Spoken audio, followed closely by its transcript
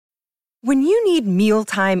When you need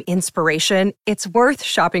mealtime inspiration, it's worth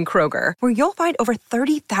shopping Kroger, where you'll find over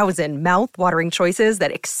 30,000 mouth-watering choices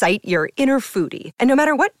that excite your inner foodie. And no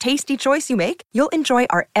matter what tasty choice you make, you'll enjoy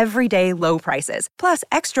our everyday low prices, plus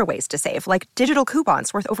extra ways to save, like digital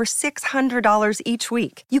coupons worth over $600 each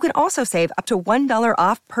week. You can also save up to $1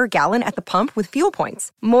 off per gallon at the pump with fuel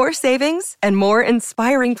points. More savings and more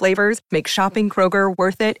inspiring flavors make shopping Kroger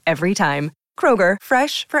worth it every time. Kroger,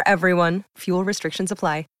 fresh for everyone. Fuel restrictions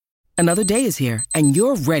apply. Another day is here, and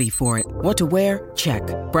you're ready for it. What to wear? Check.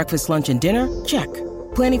 Breakfast, lunch, and dinner? Check.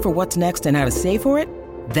 Planning for what's next and how to save for it?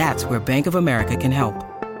 That's where Bank of America can help.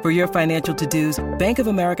 For your financial to-dos, Bank of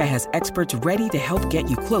America has experts ready to help get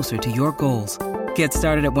you closer to your goals. Get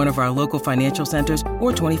started at one of our local financial centers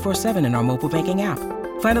or 24/7 in our mobile banking app.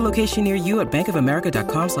 Find a location near you at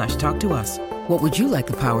bankofamerica.com/talktous. What would you like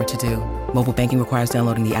the power to do? Mobile banking requires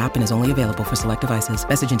downloading the app and is only available for select devices.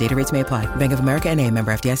 Message and data rates may apply. Bank of America N.A.,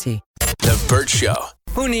 member FDIC. The Burt Show.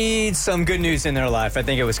 Who needs some good news in their life? I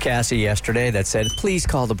think it was Cassie yesterday that said, please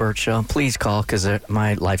call the Burt Show. Please call, because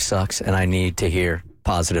my life sucks and I need to hear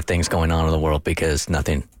positive things going on in the world because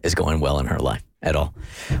nothing is going well in her life at all.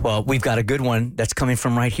 Well, we've got a good one that's coming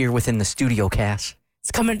from right here within the studio, Cass.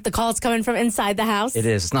 The call's coming from inside the house. It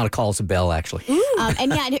is. It's not a call, it's a bell, actually.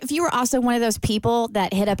 And yeah, if you were also one of those people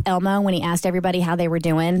that hit up Elmo when he asked everybody how they were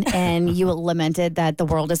doing, and you lamented that the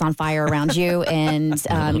world is on fire around you, and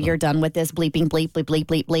you're done with this bleeping, bleep, bleep,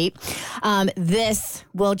 bleep, bleep, bleep, this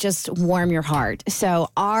will just warm your heart. So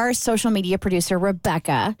our social media producer,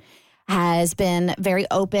 Rebecca, has been very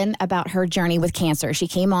open about her journey with cancer. She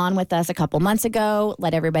came on with us a couple months ago,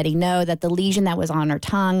 let everybody know that the lesion that was on her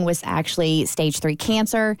tongue was actually stage 3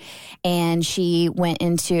 cancer. And she went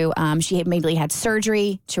into, she immediately had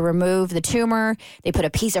surgery to remove the tumor. They put a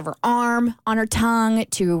piece of her arm on her tongue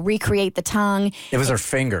to recreate the tongue. It was her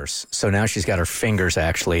fingers. So now she's got her fingers,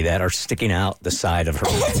 actually, that are sticking out the side of her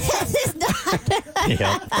mouth. This is not.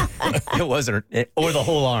 Yeah. It wasn't, or the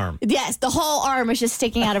whole arm. Yes, the whole arm was just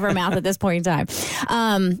sticking out of her mouth at this point in time.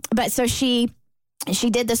 But so she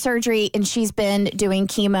did the surgery, and she's been doing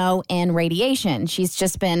chemo and radiation. She's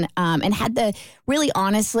just been and had the really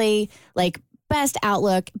honestly best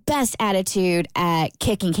outlook, best attitude at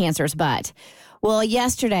kicking cancer's butt. Well,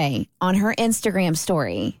 yesterday on her Instagram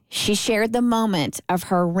story, she shared the moment of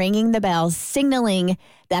her ringing the bell, signaling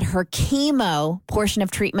that her chemo portion of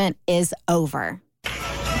treatment is over.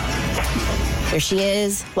 There she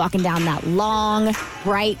is, walking down that long,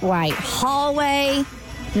 bright white hallway.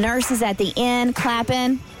 Nurses at the end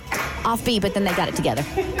clapping. Offbeat, but then they got it together.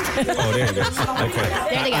 Oh, there it is. Okay.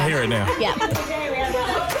 There they go. I hear it now. Yeah.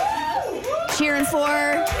 Cheering for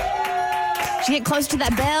her. She get close to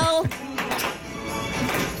that bell.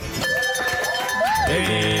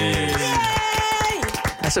 Hey.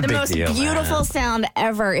 That's a The big most deal. beautiful sound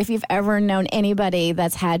ever. If you've ever known anybody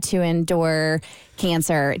that's had to endure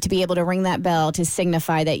cancer, to be able to ring that bell to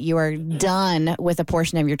signify that you are done with a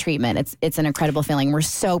portion of your treatment, it's an incredible feeling. We're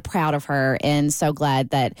so proud of her and so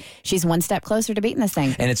glad that she's one step closer to beating this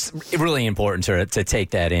thing. And it's really important to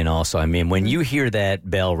take that in also. I mean, when you hear that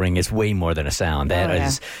bell ring, it's way more than a sound. That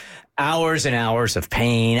is hours and hours of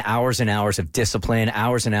pain, hours and hours of discipline,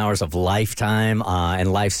 hours and hours of lifetime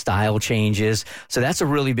and lifestyle changes. So that's a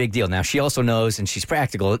really big deal. Now, she also knows, and she's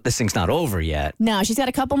practical, this thing's not over yet. No, she's got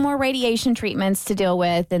a couple more radiation treatments to deal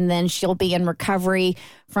with, and then she'll be in recovery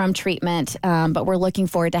from treatment. But we're looking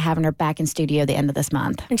forward to having her back in studio the end of this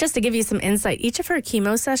month. And just to give you some insight, each of her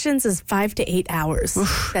chemo sessions is 5 to 8 hours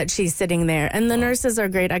that she's sitting there. And the nurses are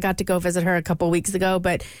great. I got to go visit her a couple weeks ago,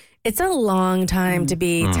 but it's a long time to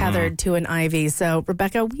be tethered to an IV. So,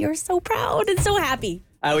 Rebecca, we are so proud and so happy.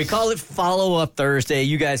 We call it Follow-Up Thursday.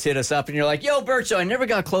 You guys hit us up and you're like, yo, Burt, so I never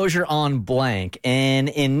got closure on blank. And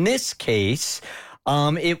in this case,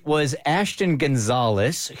 it was Ashton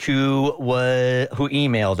Gonzalez who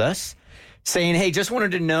emailed us saying, hey, just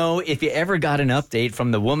wanted to know if you ever got an update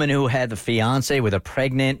from the woman who had the fiancé with a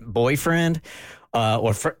pregnant boyfriend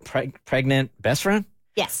or pregnant best friend?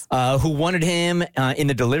 Yes. Who wanted him in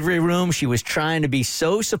the delivery room. She was trying to be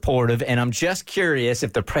so supportive, and I'm just curious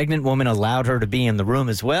if the pregnant woman allowed her to be in the room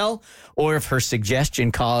as well, or if her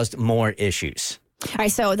suggestion caused more issues. All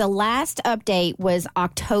right, so the last update was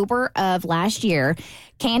October of last year.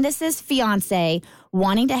 Candace's fiancé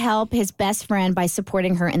wanting to help his best friend by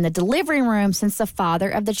supporting her in the delivery room since the father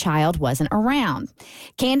of the child wasn't around.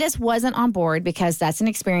 Candace wasn't on board because that's an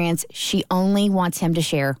experience she only wants him to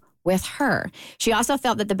share with her. She also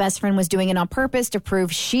felt that the best friend was doing it on purpose to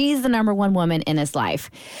prove she's the number one woman in his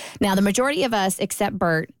life. Now, the majority of us, except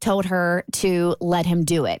Bert, told her to let him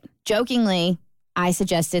do it. Jokingly, I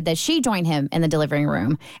suggested that she join him in the delivery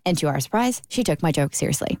room. And to our surprise, she took my joke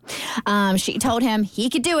seriously. She told him he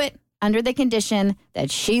could do it under the condition that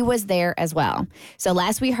she was there as well. So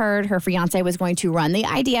last we heard, her fiancé was going to run the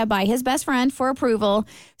idea by his best friend for approval.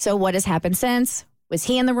 So what has happened since? Was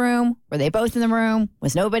he in the room? Were they both in the room?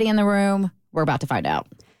 Was nobody in the room? We're about to find out.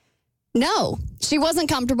 No, she wasn't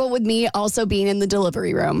comfortable with me also being in the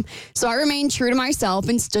delivery room. So I remained true to myself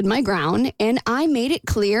and stood my ground. And I made it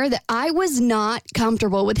clear that I was not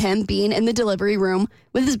comfortable with him being in the delivery room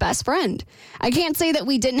with his best friend. I can't say that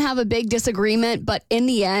we didn't have a big disagreement, but in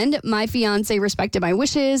the end, my fiance respected my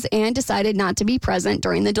wishes and decided not to be present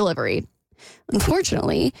during the delivery.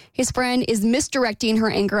 Unfortunately, his friend is misdirecting her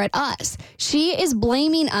anger at us. She is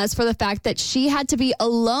blaming us for the fact that she had to be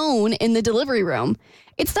alone in the delivery room.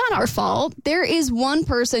 It's not our fault. There is one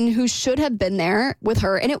person who should have been there with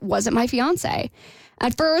her, and it wasn't my fiance.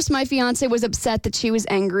 At first, my fiance was upset that she was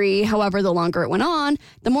angry. However, the longer it went on,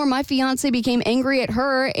 the more my fiance became angry at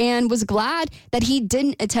her and was glad that he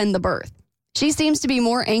didn't attend the birth. She seems to be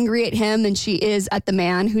more angry at him than she is at the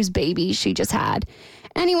man whose baby she just had.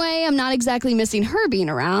 Anyway, I'm not exactly missing her being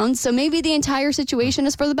around, so maybe the entire situation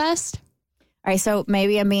is for the best. All right, so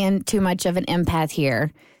maybe I'm being too much of an empath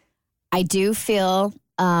here. I do feel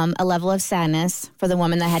a level of sadness for the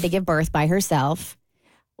woman that had to give birth by herself.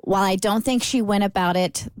 While I don't think she went about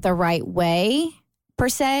it the right way, per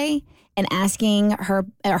se, and asking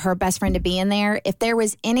her best friend to be in there, if there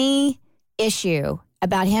was any issue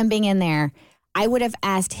about him being in there, I would have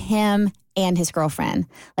asked him and his girlfriend,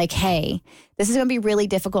 like, hey, this is going to be really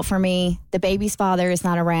difficult for me. The baby's father is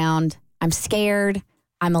not around. I'm scared.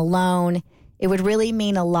 I'm alone. It would really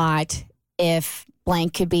mean a lot if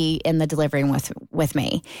blank could be in the delivery room with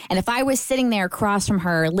me. And if I was sitting there across from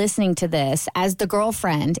her listening to this as the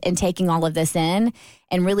girlfriend and taking all of this in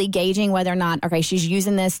and really gauging whether or not, okay, she's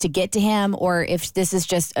using this to get to him or if this is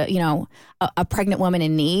just, a pregnant woman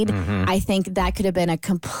in need, I think that could have been a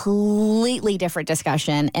completely different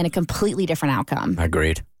discussion and a completely different outcome.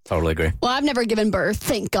 Agreed. Totally agree. Well, I've never given birth,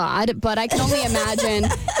 thank God, but I can only imagine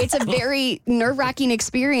it's a very nerve-wracking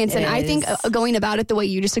experience. And I think going about it the way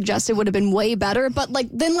you just suggested would have been way better. But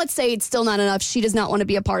then let's say it's still not enough. She does not want to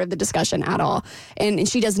be a part of the discussion at all. And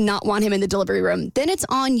she does not want him in the delivery room. Then it's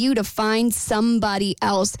on you to find somebody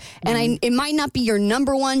else. And it might not be your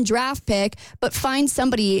number one draft pick, but find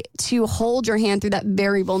somebody to hold your hand through that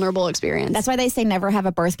very vulnerable experience. That's why they say never have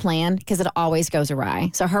a birth plan, because it always goes awry.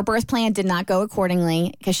 So her birth plan did not go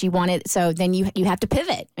accordingly because she wanted, so then you have to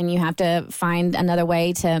pivot and you have to find another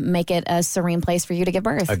way to make it a serene place for you to give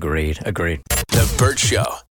birth. Agreed. The Burt Show.